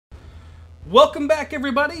Welcome back,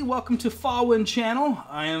 everybody. Welcome to Fawin channel.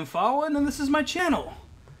 I am Fawin, and this is my channel.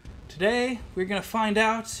 Today, we're going to find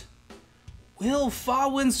out, will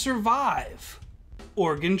Fawin survive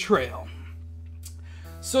Oregon Trail?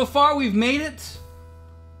 So far, we've made it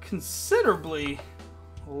considerably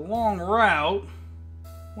a long route,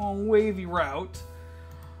 long wavy route.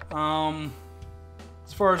 As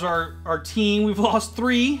far as our team, we've lost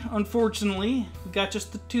 3, unfortunately. We got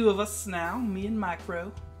just the 2 of us now, me and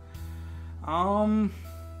Micro.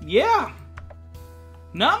 Yeah.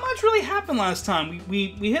 Not much really happened last time. We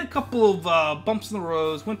hit a couple of bumps in the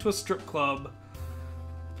road, went to a strip club.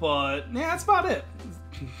 But, yeah, that's about it.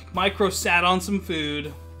 Micro sat on some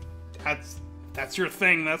food. That's your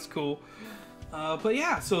thing, that's cool. But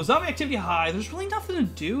yeah, so zombie activity high. There's really nothing to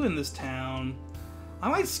do in this town. I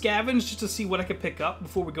might scavenge just to see what I can pick up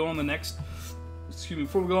before we go on the next... Excuse me,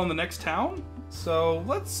 before we go on the next town. So,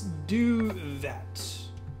 let's do that.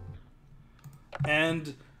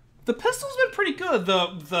 And the pistol's been pretty good.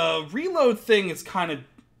 The reload thing is kind of,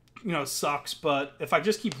 you know, sucks, but if I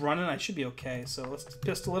just keep running, I should be okay. So let's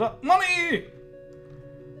pistol it up. Money!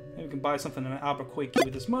 Maybe we can buy something in Albuquerque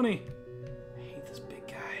with this money. I hate this big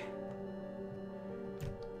guy.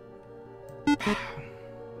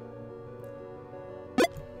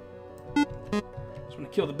 Just want to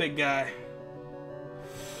kill the big guy.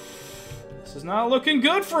 This is not looking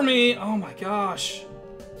good for me. Oh my gosh.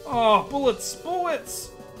 Oh, bullets! Bullets!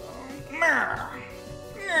 Oh,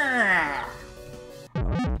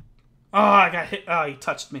 I got hit. Oh, he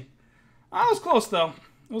touched me. I was close, though.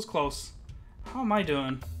 It was close. How am I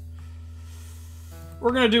doing?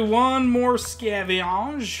 We're gonna do one more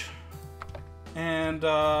scavenge. And,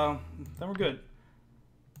 then we're good.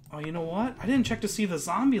 Oh, you know what? I didn't check to see the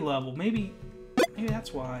zombie level. Maybe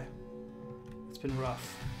that's why. It's been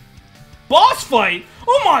rough. Boss fight?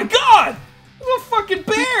 Oh my god! It's a fucking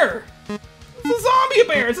bear! It's a zombie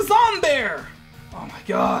bear! It's a Zom-Bear! Oh my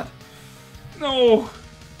god. No.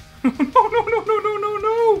 No, no, no, no, no, no, no,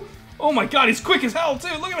 no! Oh my god, he's quick as hell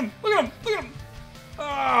too! Look at him! Look at him! Look at him!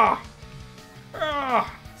 Ah!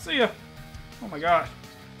 Ah! See ya! Oh my god.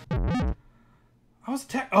 I was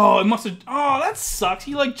attacked. Oh, it must have. Oh, that sucked.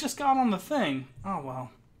 He like just got on the thing. Oh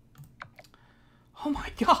well. Oh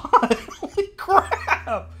my god! Holy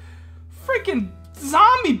crap! Freaking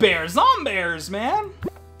zombie bears! Zom-Bears, man!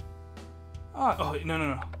 Oh, no,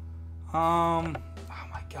 no, no. Oh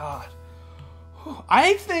my god.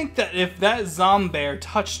 I think that if that Zom-Bear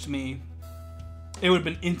touched me, it would have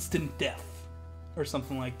been instant death. Or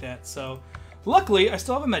something like that. So, luckily, I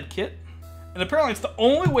still have a med kit. And apparently it's the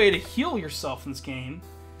only way to heal yourself in this game.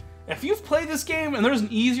 If you've played this game and there's an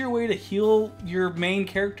easier way to heal your main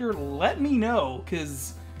character, let me know,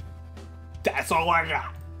 because that's all I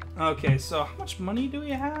got. Okay, so how much money do we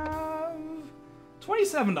have?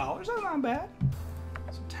 $27. That's not bad.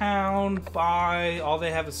 So town, buy, all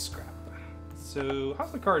they have is scrap. So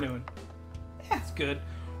how's the car doing? Yeah, it's good.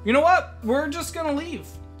 You know what? We're just gonna leave.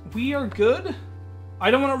 We are good.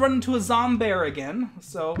 I don't want to run into a Zom-Bear again,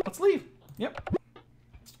 so let's leave. Yep.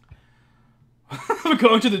 We're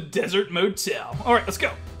going to the desert motel. Alright, let's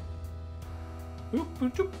go.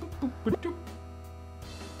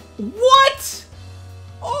 What?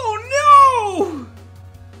 Oh no!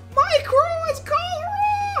 Micro has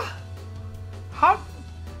cholera!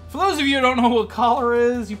 For those of you who don't know what cholera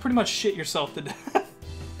is, you pretty much shit yourself to death.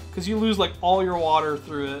 Because you lose like all your water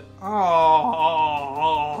through it.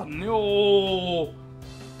 Oh no!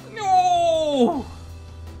 No!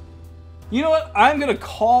 You know what? I'm gonna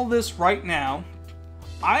call this right now.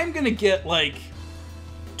 I'm gonna get like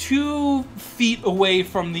 2 feet away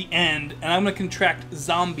from the end, and I'm gonna contract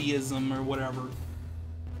zombieism or whatever.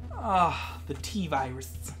 Ah, the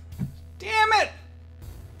T-virus. Damn it!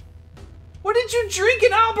 What did you drink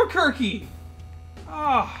in Albuquerque?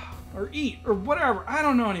 Ah, or eat, or whatever. I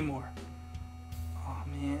don't know anymore. Oh,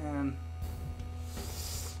 man.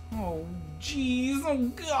 Oh, jeez. Oh,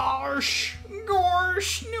 gosh.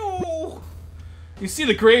 Gosh, no. You see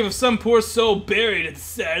the grave of some poor soul buried at the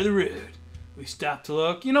side of the road. We stopped to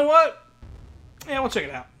look. You know what? Yeah, we'll check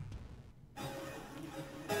it out.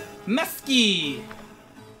 Mesky.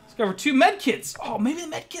 Discover 2 med kits. Oh, maybe the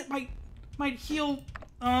med kit might heal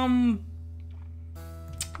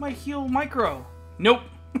Micro. Nope.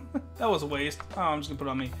 That was a waste. Oh, I'm just gonna put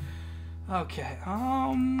it on me. Okay.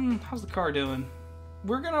 How's the car doing?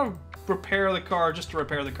 We're gonna repair the car just to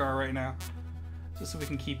repair the car right now, just so we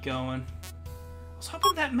can keep going. I was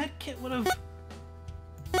hoping that med kit would have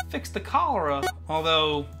fixed the cholera,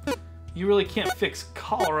 although you really can't fix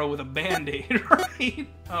cholera with a band-aid, right?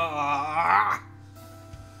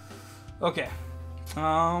 Okay.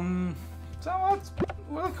 So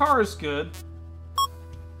Well, the car is good.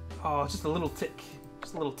 Oh, just a little tick.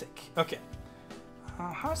 Just a little tick. Okay.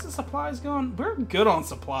 How's the supplies going? We're good on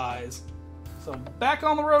supplies. So, back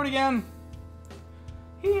on the road again.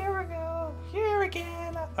 Here we go. Here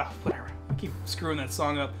again. Oh, whatever. I keep screwing that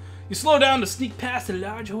song up. You slow down to sneak past a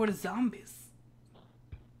large horde of zombies.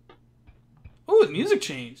 Oh, the music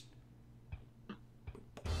changed.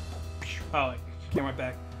 Oh, wait. Came right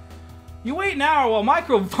back. You wait an hour while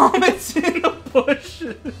Micro vomits in the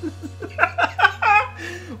bushes.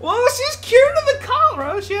 Well, she's cured of the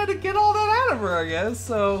cholera. She had to get all that out of her, I guess.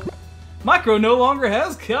 So, Micro no longer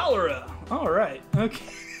has cholera. All right. Okay.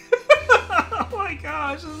 Oh my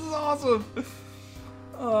gosh, this is awesome.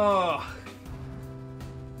 Oh.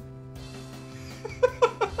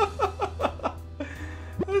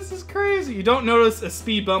 This is crazy. You don't notice a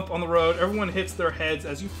speed bump on the road. Everyone hits their heads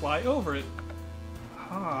as you fly over it.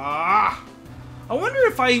 Ah. I wonder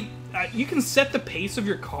if you can set the pace of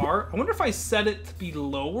your car. I wonder if I set it to be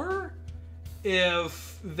lower,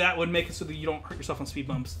 if that would make it so that you don't hurt yourself on speed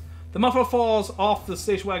bumps. The muffler falls off the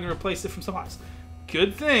station wagon and replaces it from supplies.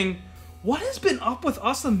 Good thing. What has been up with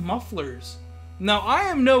us and mufflers? Now, I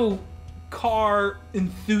am no car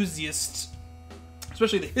enthusiast,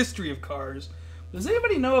 especially the history of cars. Does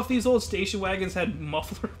anybody know if these old station wagons had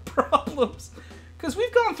muffler problems? Because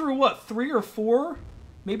we've gone through, what, 3 or 4?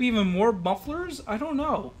 Maybe even more mufflers? I don't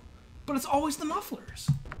know. But it's always the mufflers.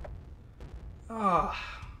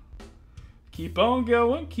 Ah. Keep on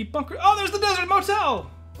going, keep on... Oh, there's the Desert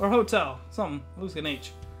Motel! Or hotel. Something. It looks like an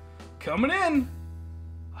H. Coming in.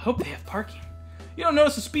 I hope they have parking. You don't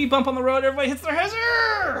notice a speed bump on the road, everybody hits their heads.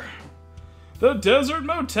 The Desert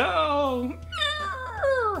Motel.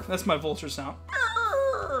 That's my vulture sound.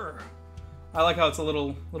 I like how it's a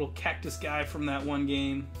little cactus guy from that one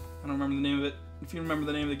game. I don't remember the name of it. If you remember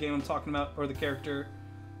the name of the game I'm talking about, or the character,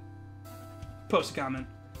 post a comment.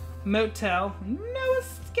 Motel. No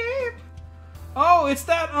escape. Oh, it's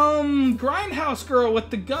that grindhouse girl with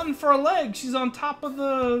the gun for a leg. She's on top of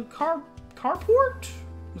the carport?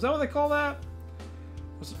 Is that what they call that?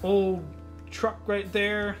 There's an old truck right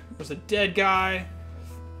there. There's a dead guy.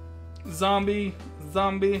 Zombie.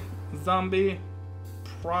 Zombie. Zombie.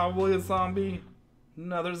 Probably a zombie.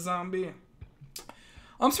 Another zombie.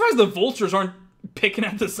 I'm surprised the vultures aren't picking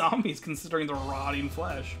at the zombies considering their rotting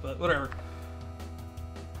flesh, but whatever.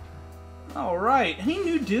 Alright, any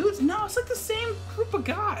new dudes? No, it's like the same group of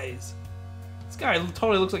guys. This guy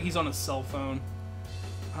totally looks like he's on his cell phone.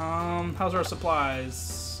 How's our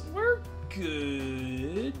supplies? We're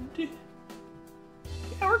good. Yeah,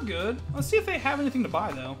 we're good. Let's see if they have anything to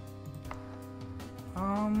buy, though.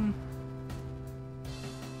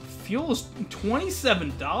 Fuel is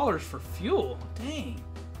 $27 for fuel. Dang.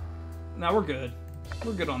 Now we're good.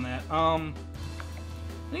 We're good on that.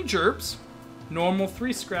 Any jerps? Normal,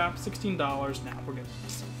 3 scrap, $16. Now we're good.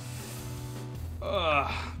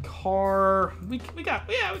 Car. We can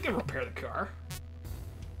repair the car.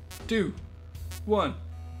 2, 1.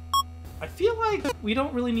 I feel like we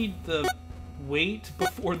don't really need the wait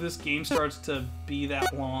before this game starts to be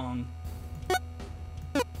that long.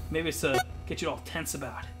 Maybe it's to get you all tense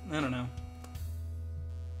about it. I don't know.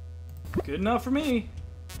 Good enough for me.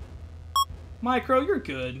 Micro, you're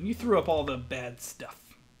good. You threw up all the bad stuff.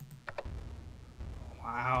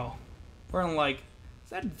 Wow. We're in, like, is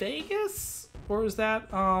that Vegas? Or is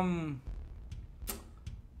that,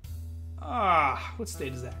 what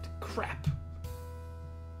state is that? Crap.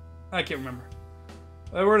 I can't remember.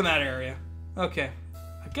 We're in that area. Okay.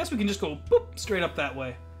 I guess we can just go, boop, straight up that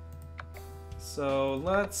way. So,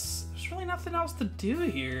 there's really nothing else to do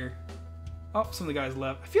here. Oh, some of the guys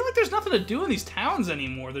left. I feel like there's nothing to do in these towns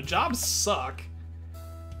anymore. The jobs suck.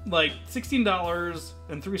 Like, $16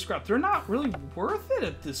 and 3 scrap. They're not really worth it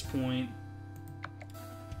at this point.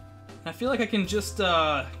 I feel like I can just,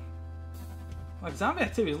 like, zombie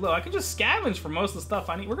activity is low. I can just scavenge for most of the stuff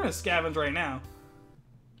I need. We're gonna scavenge right now.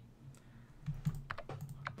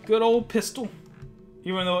 Good old pistol.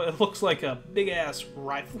 Even though it looks like a big-ass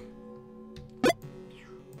rifle.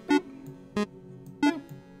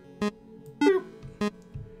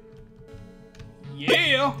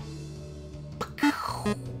 Yeah!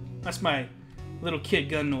 That's my little kid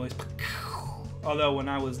gun noise. Although when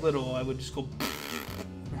I was little, I would just go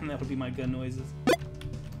and that would be my gun noises.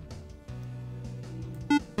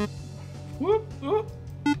 Whoop, whoop.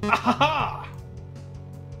 Aha!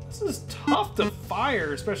 This is tough to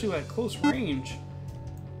fire, especially at close range.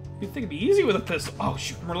 You'd think it'd be easy with a pistol. Oh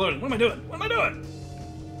shoot, I'm reloading. What am I doing? What am I doing?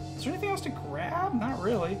 Is there anything else to grab? Not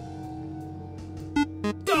really.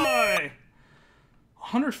 Die!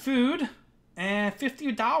 100 food and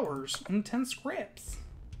 $50 and 10 scripts.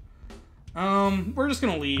 We're just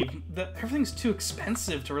gonna leave. Everything's too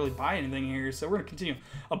expensive to really buy anything here, so we're gonna continue.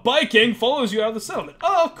 A Viking follows you out of the settlement.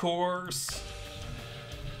 Of course.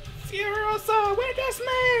 Furiosa, witness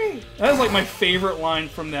me! That is like my favorite line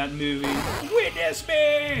from that movie. Witness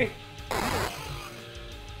me!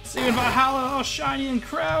 See you in Valhalla, all shiny and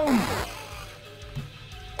chrome.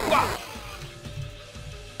 Wow.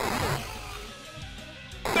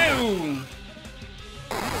 Boom!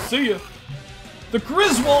 See ya. The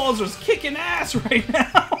Griswolds are kicking ass right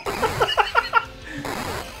now.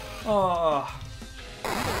 Oh.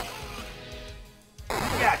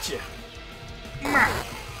 Gotcha.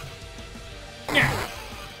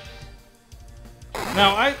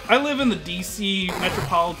 Now, I live in the DC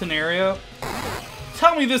metropolitan area.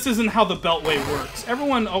 Tell me this isn't how the Beltway works.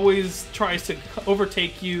 Everyone always tries to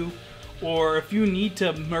overtake you, or if you need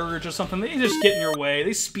to merge or something, they just get in your way.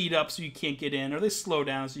 They speed up so you can't get in, or they slow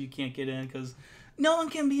down so you can't get in, because no one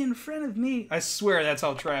can be in front of me. I swear that's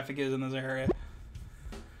how traffic is in this area.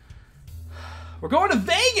 We're going to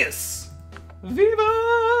Vegas! Viva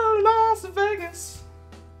Las Vegas!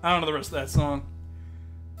 I don't know the rest of that song.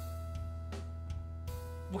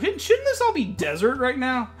 Well, shouldn't this all be desert right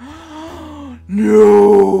now?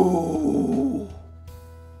 No!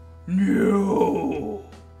 No!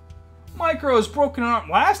 Micro has broken an arm.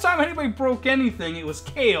 Last time anybody broke anything, it was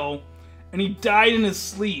Kale. And he died in his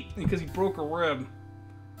sleep because he broke a rib.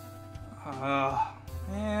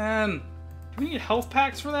 Man. Do we need health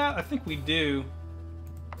packs for that? I think we do.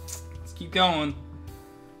 Let's keep going.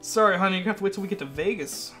 Sorry, honey. You're going to have to wait till we get to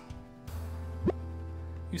Vegas.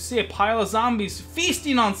 You see a pile of zombies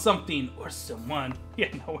feasting on something. Or someone.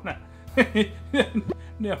 Yeah, no, we're not.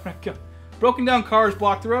 No, we're not going. Broken down cars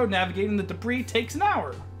block the road. Navigating the debris takes an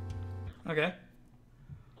hour. Okay.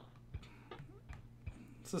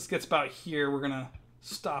 So this gets about here. We're gonna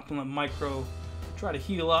stop and let Micro try to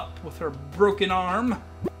heal up with her broken arm.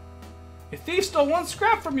 A thief stole one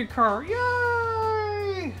scrap from your car.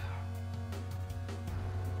 Yay!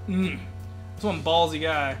 This one ballsy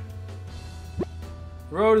guy.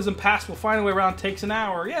 The road is impassable. Finding a way around takes an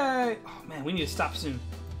hour. Yay! Oh man, we need to stop soon.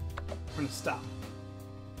 We're gonna stop.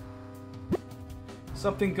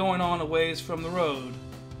 Something going on a ways from the road.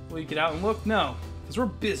 Will you get out and look? No, because we're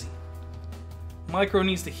busy. Micro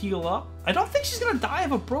needs to heal up. I don't think she's gonna die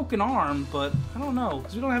of a broken arm, but I don't know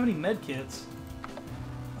because we don't have any med kits.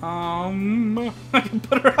 I can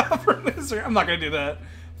put her out for misery. I'm not gonna do that.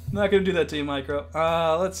 I'm not gonna do that to you, Micro.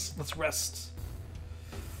 Let's rest.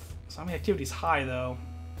 Zombie activity's high though.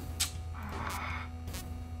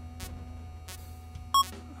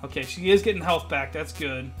 Okay, she is getting health back. That's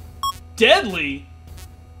good. Deadly.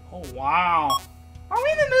 Oh wow. Are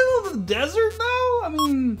we in the middle of the desert though? I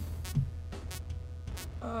mean.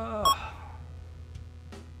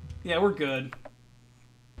 Yeah, we're good.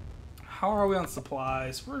 How are we on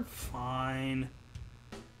supplies? We're fine.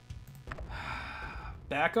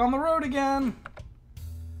 Back on the road again.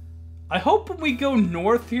 I hope when we go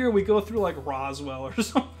north here, we go through like Roswell or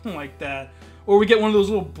something like that. Or we get one of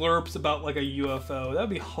those little blurps about like a UFO.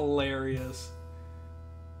 That'd be hilarious.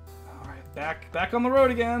 Alright, back on the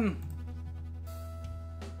road again.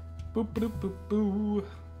 Boop, boop, boop, boo.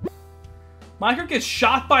 Micro gets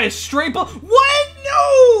shot by a stray bullet. What?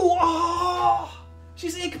 No! Oh,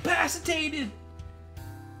 she's incapacitated.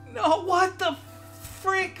 No, what the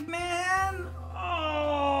frick, man?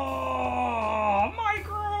 Oh,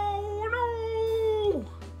 Micro, no!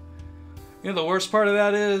 You know the worst part of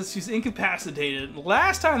that is she's incapacitated.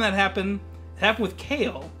 Last time that happened, it happened with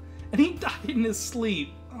Kale, and he died in his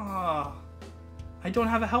sleep. Oh, I don't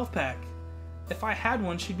have a health pack. If I had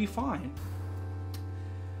one, she'd be fine.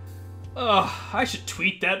 I should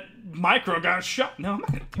tweet that Micro got shot. No, I'm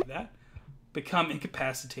not gonna do that. Become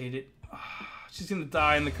incapacitated. She's gonna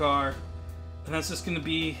die in the car. And that's just gonna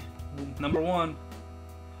be number one.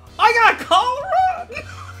 I got cholera!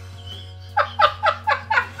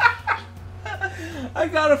 I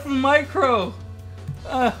got it from Micro.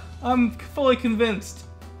 I'm fully convinced.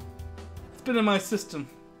 It's been in my system.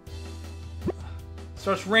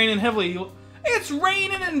 Starts raining heavily. It's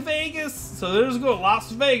raining in Vegas! So there's go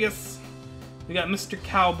Las Vegas. We got Mr.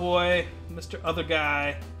 Cowboy, Mr. Other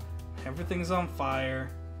Guy. Everything's on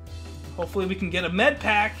fire. Hopefully we can get a med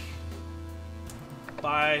pack.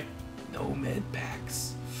 Buy no med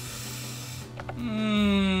packs.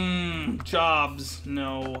 Jobs,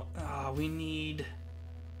 no. We need...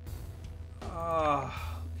 can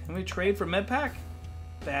we trade for med pack?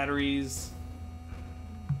 Batteries.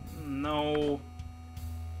 No.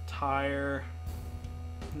 Tire.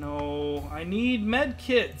 No. I need med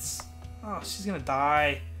kits. Oh, she's gonna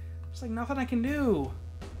die. There's like nothing I can do.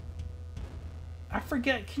 I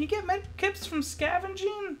forget. Can you get med kits from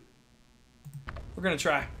scavenging? We're gonna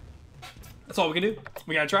try. That's all we can do.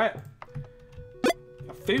 We gotta try it.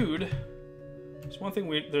 Food. There's one thing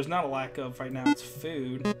there's not a lack of right now. It's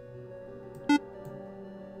food.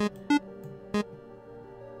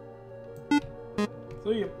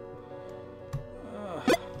 See you.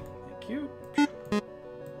 Thank you.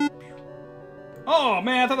 Oh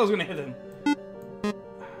man, I thought I was gonna hit him.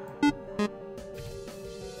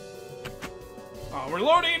 Oh, we're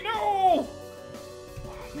loading. No. Oh,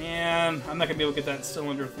 man, I'm not gonna be able to get that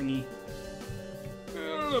cylinder thingy.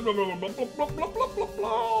 Blah, blah, blah.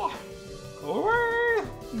 Go away.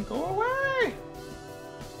 Go away.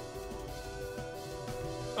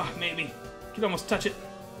 Oh, maybe. Could almost touch it.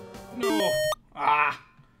 No. Ah.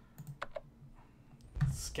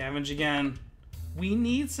 Scavenge again. We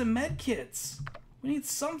need some med kits. We need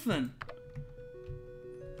something.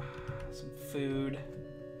 Some food.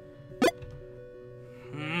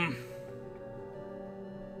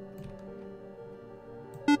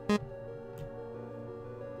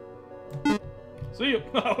 See you.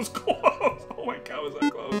 That was close. Oh my god, was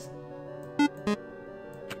that close?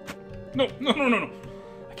 No, no, no, no, no.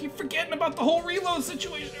 I keep forgetting about the whole reload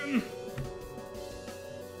situation.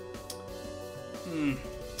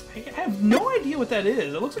 I have no idea what that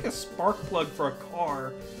is. It looks like a spark plug for a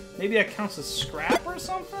car. Maybe that counts as scrap or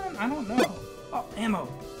something? I don't know. Oh, ammo.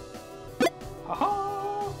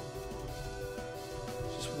 Haha.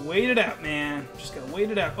 Just wait it out, man. Just gotta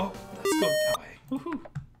wait it out. Oh, let's go that way. Woohoo.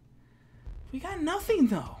 We got nothing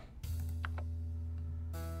though.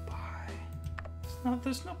 Buy.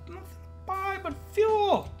 There's nothing to buy but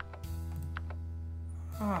fuel.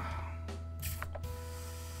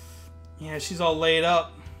 Yeah, she's all laid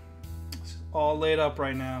up. She's all laid up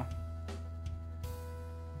right now.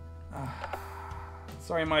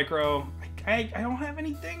 Sorry, Micro. I don't have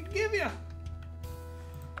anything to give you.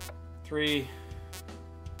 3.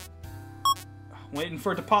 Waiting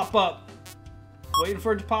for it to pop up. Waiting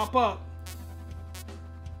for it to pop up.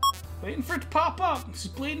 Waiting for it to pop up. She's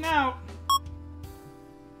bleeding out.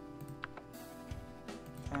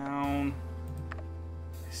 Down.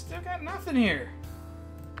 I still got nothing here.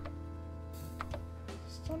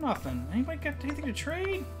 Still nothing. Anybody got anything to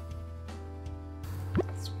trade?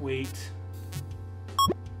 Let's wait.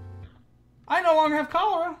 I no longer have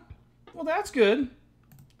cholera. Well, that's good.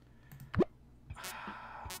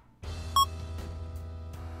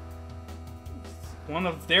 One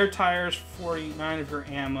of their tires, 49 of your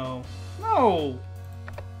ammo. No!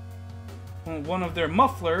 One of their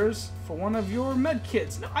mufflers for one of your med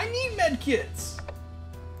kits. No, I need med kits!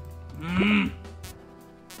 This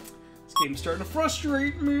game's starting to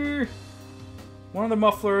frustrate me. One of the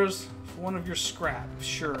mufflers for one of your scrap.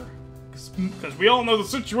 Sure. Because we all know the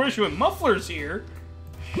situation with mufflers here.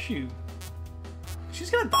 Shoot. She's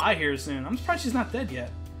gonna die here soon. I'm surprised she's not dead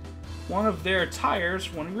yet. One of their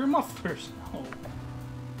tires, one of your mufflers. No.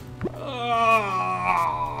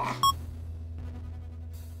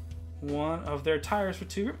 One of their tires for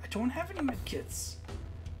 2. I don't have any medkits.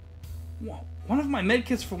 One of my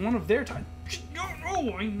medkits for one of their tires. No,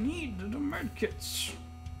 I need the medkits.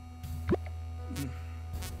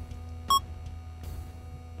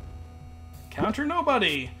 Counter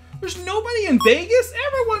nobody. There's nobody in Vegas?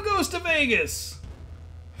 Everyone goes to Vegas.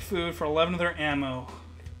 Food for 11 of their ammo.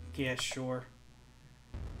 Yeah, sure.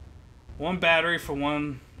 1 battery for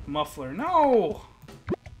 1 muffler. No!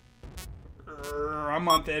 I'm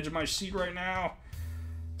on the edge of my seat right now.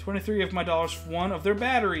 23 of my dollars for 1 of their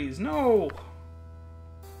batteries. No!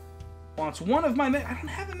 Wants 1 of my med... I don't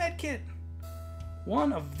have a med kit.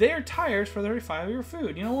 1 of their tires for 35 of your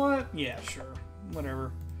food. You know what? Yeah, sure.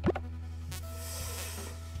 Whatever.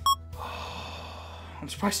 I'm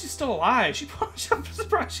surprised she's still alive. I'm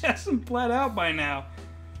surprised she hasn't bled out by now.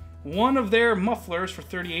 1 of their mufflers for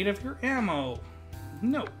 38 of your ammo.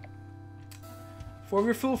 No. 4 of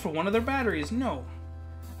your fuel for 1 of their batteries. No.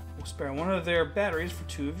 We'll spare 1 of their batteries for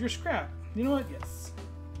 2 of your scrap. You know what? Yes.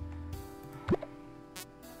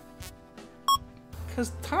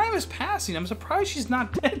 Because time is passing. I'm surprised she's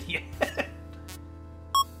not dead yet.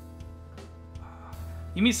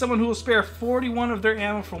 You meet someone who will spare 41 of their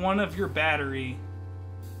ammo for 1 of your battery.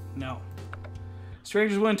 No.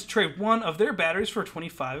 Strangers willing to trade 1 of their batteries for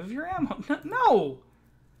 25 of your ammo. No!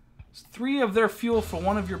 3 of their fuel for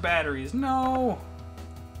 1 of your batteries. No!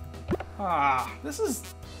 This is...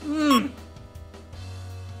 I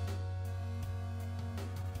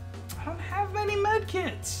don't have many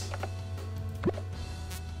medkits.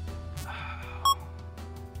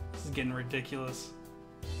 This is getting ridiculous.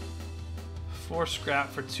 4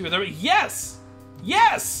 scrap for 2 of their... Yes!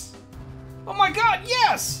 Yes! Oh my god,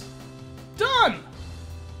 yes! Done!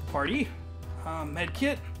 Party.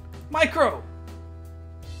 Medkit. Micro.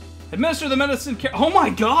 Administer the medicine care. Oh my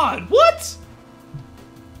god! What?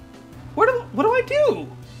 What do I do?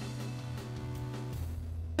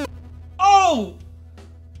 Oh!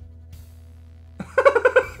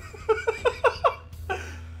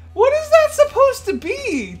 What is that supposed to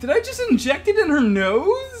be? Did I just inject it in her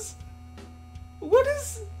nose? What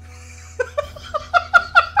is...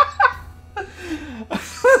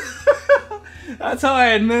 That's how I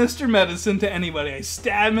administer medicine to anybody. I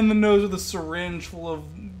stab him in the nose with a syringe full of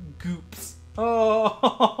goops. Oh.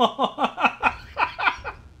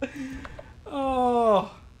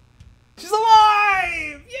 Oh. She's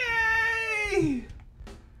alive! Yay!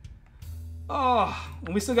 Oh.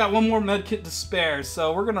 And we still got one more med kit to spare,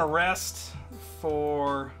 so we're gonna rest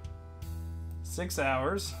for 6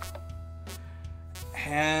 hours.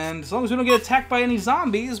 And as long as we don't get attacked by any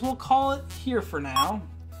zombies, we'll call it here for now.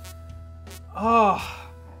 Oh.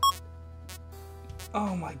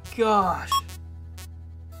 Oh my gosh.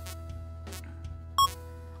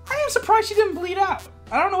 I am surprised she didn't bleed out.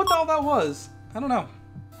 I don't know what the hell that was. I don't know.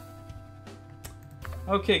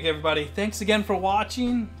 Okay, everybody. Thanks again for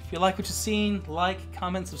watching. If you like what you've seen, like,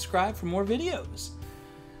 comment, subscribe for more videos.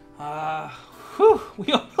 Whew,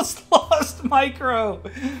 we almost lost Micro.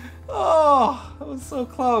 Oh, that was so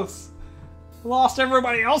close. Lost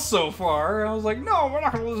everybody else so far. I was like, no, we're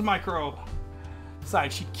not going to lose Micro.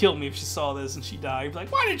 Besides, she'd kill me if she saw this and she died. She'd be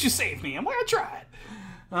like, why didn't you save me? I'm going to try it.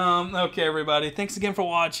 Okay, everybody. Thanks again for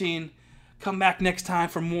watching. Come back next time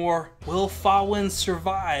for more Will Fawin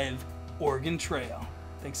Survive Oregon Trail.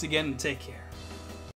 Thanks again and take care.